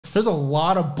There's a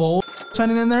lot of bull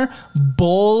spending in there.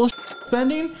 Bull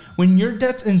spending when your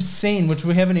debt's insane, which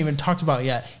we haven't even talked about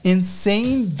yet.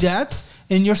 Insane debts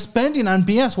and you're spending on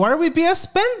BS. Why are we BS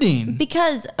spending?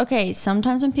 Because, okay,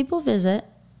 sometimes when people visit,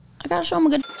 I gotta show them a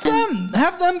good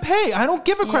have them pay. I don't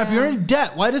give a crap. You're in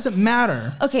debt. Why does it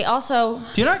matter? Okay, also,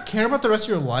 do you not care about the rest of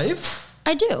your life?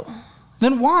 I do.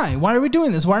 Then why? Why are we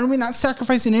doing this? Why are we not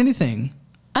sacrificing anything?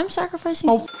 I'm sacrificing.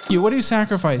 Oh, you. What are you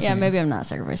sacrificing? Yeah, maybe I'm not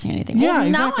sacrificing anything. Yeah, well,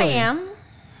 exactly. Now I am.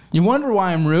 You wonder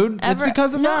why I'm rude? It's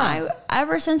because of that.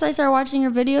 Ever since I started watching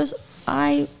your videos,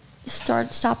 I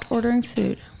stopped ordering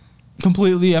food.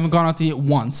 Completely. You haven't gone out to eat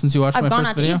once since you watched my first video? I've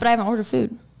gone out to eat, but I haven't ordered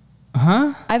food.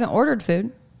 Huh? I haven't ordered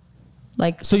food.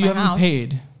 Like, so you haven't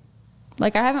paid?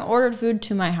 Like, I haven't ordered food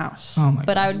to my house. Oh my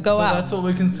But I would go out. So that's what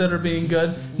we consider being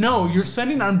good? No, you're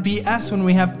spending on BS when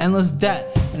we have endless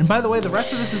debt. And by the way, the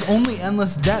rest of this is only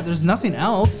endless debt. There's nothing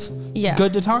else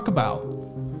good to talk about.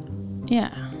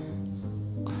 Yeah.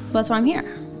 That's why I'm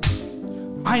here.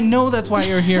 I know that's why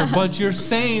you're here, but you're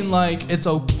saying, like, it's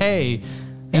okay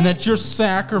and that you're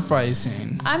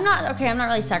sacrificing. I'm not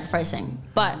really sacrificing,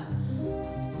 but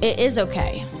it is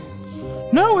okay.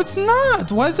 No, it's not.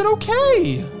 Why is it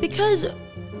okay? Because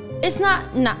it's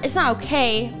not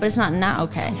okay, but it's not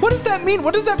okay. What does that mean?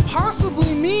 What does that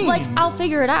possibly mean? Like, I'll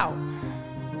figure it out.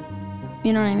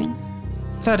 You know what I mean?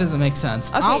 That doesn't make sense.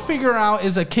 Okay. I'll figure out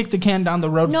is a kick the can down the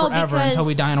road forever until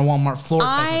we die on a Walmart floor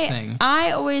type of thing.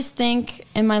 I always think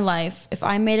in my life, if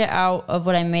I made it out of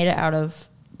what I made it out of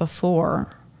before,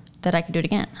 that I could do it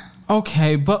again.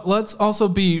 Okay, but let's also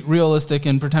be realistic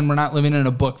and pretend we're not living in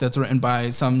a book that's written by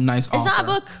some nice author. It's not a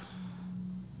book.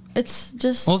 It's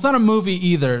just... Well, it's not a movie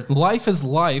either. Life is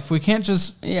life. We can't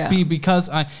just be because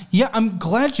I'm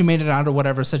glad you made it out of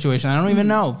whatever situation. I don't even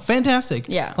know. Fantastic.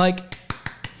 Yeah. Like,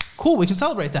 cool, we can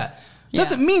celebrate that.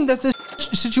 Doesn't mean that this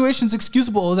situation's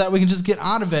excusable or that we can just get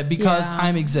out of it because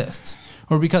time exists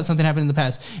or because something happened in the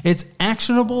past. It's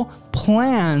actionable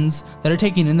plans that are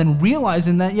taken and then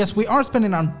realizing that, yes, we are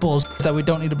spending on bullshit that we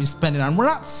don't need to be spending on. We're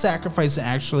not sacrificing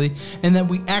actually, and that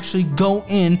we actually go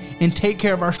in and take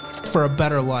care of our for a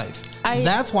better life.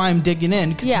 That's why I'm digging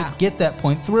in to get that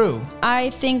point through.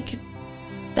 I think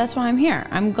that's why I'm here.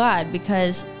 I'm glad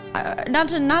because... not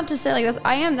to say like this,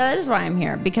 that is why I'm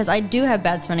here, because I do have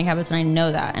bad spending habits and I know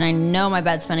that, and I know my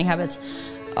bad spending habits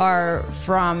are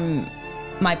from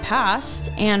my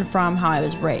past and from how I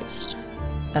was raised.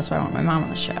 That's why I want my mom on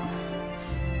the show,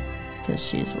 because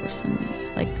she's worse than me,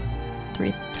 like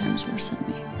 3 times worse than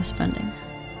me with spending.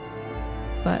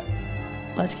 But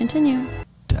let's continue.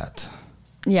 Debt.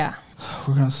 Yeah.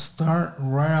 We're gonna start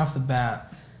right off the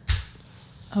bat.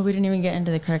 Oh, we didn't even get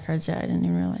into the credit cards yet. I didn't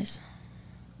even realize.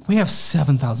 We have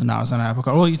 $7,000 on an Apple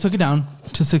Card. Well, you took it down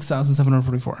to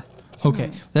 $6,744.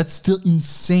 Okay, that's still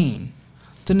insane.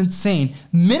 It's an insane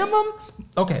minimum.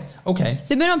 Okay.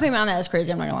 The minimum payment on that is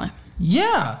crazy. I'm not gonna lie.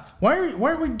 Yeah. Why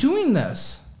are we doing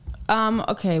this?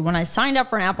 Okay. When I signed up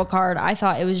for an Apple Card, I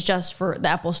thought it was just for the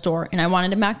Apple Store, and I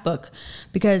wanted a MacBook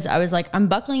because I was like, I'm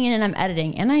buckling in and I'm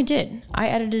editing, and I did. I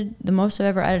edited the most I've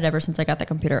ever edited ever since I got that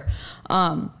computer.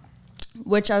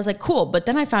 Which I was like, cool. But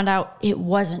then I found out it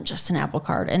wasn't just an Apple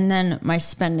Card. And then my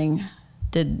spending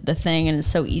did the thing, and it's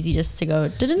so easy just to go.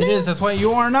 It is. That's why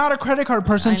you are not a credit card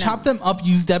person. Chop them up.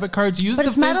 Use debit cards. Use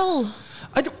it's metal.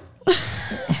 I don't.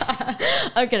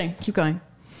 I'm kidding. Keep going.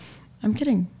 I'm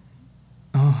kidding.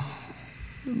 Oh.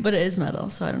 But it is metal,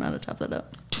 so I don't know how to chop that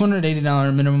up.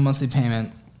 $280 minimum monthly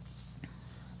payment.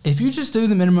 If you just do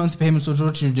the minimum monthly payments, which is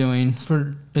what you're doing,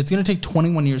 it's going to take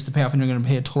 21 years to pay off, and you're going to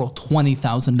pay a total of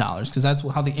 $20,000 because that's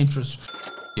how the interest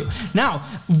you. Now,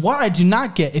 what I do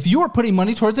not get, if you are putting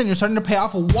money towards it and you're starting to pay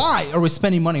off, why are we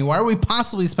spending money? Why are we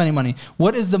possibly spending money?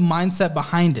 What is the mindset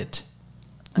behind it?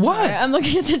 What? I'm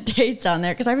looking at the dates on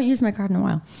there because I haven't used my card in a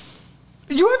while.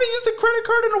 You haven't used the credit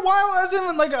card in a while, as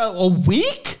in like a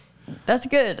week? That's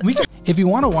good. If you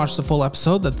want to watch the full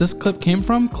episode that this clip came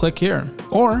from, click here.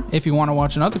 Or if you want to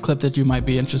watch another clip that you might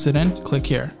be interested in, click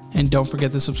here. And don't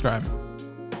forget to subscribe.